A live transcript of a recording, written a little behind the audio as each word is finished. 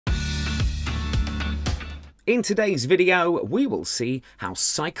In today's video, we will see how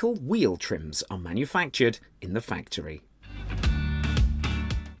cycle wheel trims are manufactured in the factory.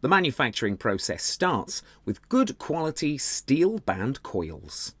 The manufacturing process starts with good quality steel band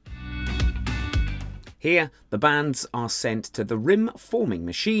coils. Here, the bands are sent to the rim forming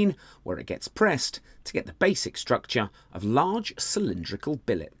machine where it gets pressed to get the basic structure of large cylindrical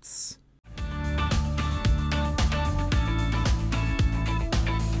billets.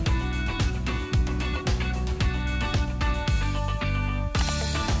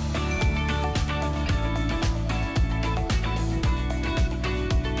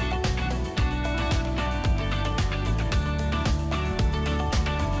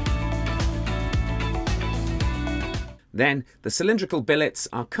 Then, the cylindrical billets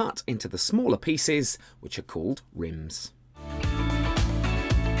are cut into the smaller pieces, which are called rims.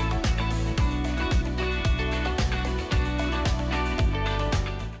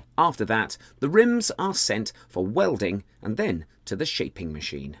 After that, the rims are sent for welding and then to the shaping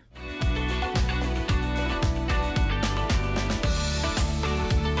machine.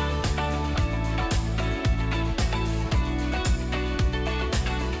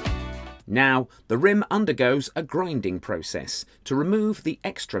 Now, the rim undergoes a grinding process to remove the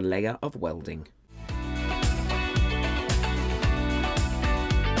extra layer of welding.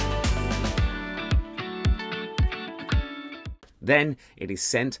 Then it is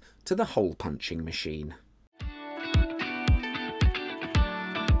sent to the hole punching machine.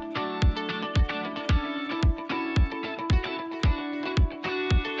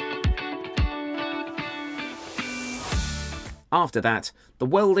 After that, the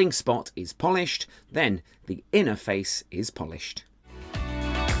welding spot is polished, then the inner face is polished.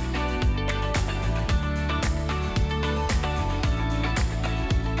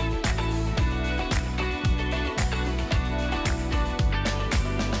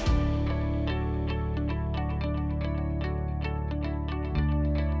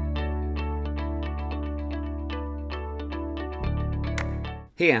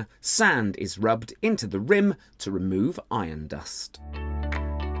 Here, sand is rubbed into the rim to remove iron dust.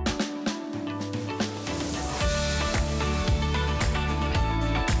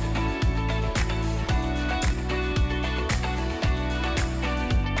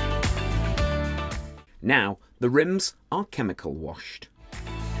 Now, the rims are chemical washed.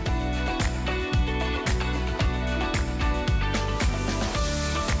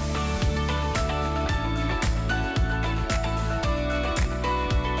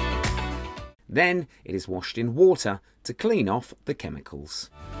 Then it is washed in water to clean off the chemicals.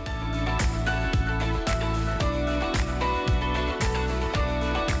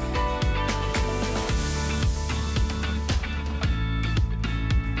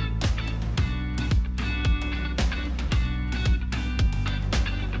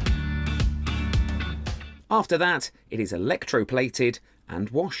 After that, it is electroplated and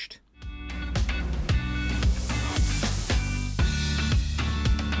washed.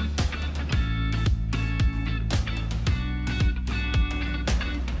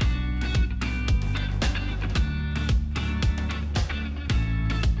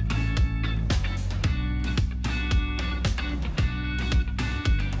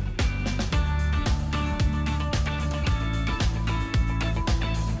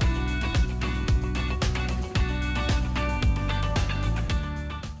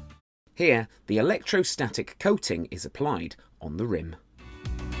 Here, the electrostatic coating is applied on the rim.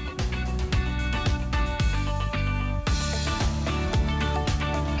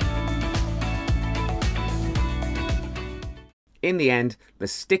 In the end, the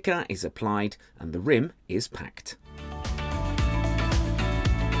sticker is applied and the rim is packed.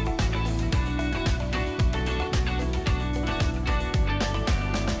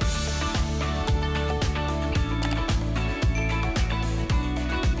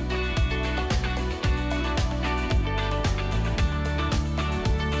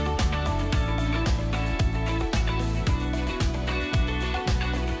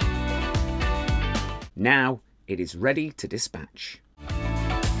 Now it is ready to dispatch.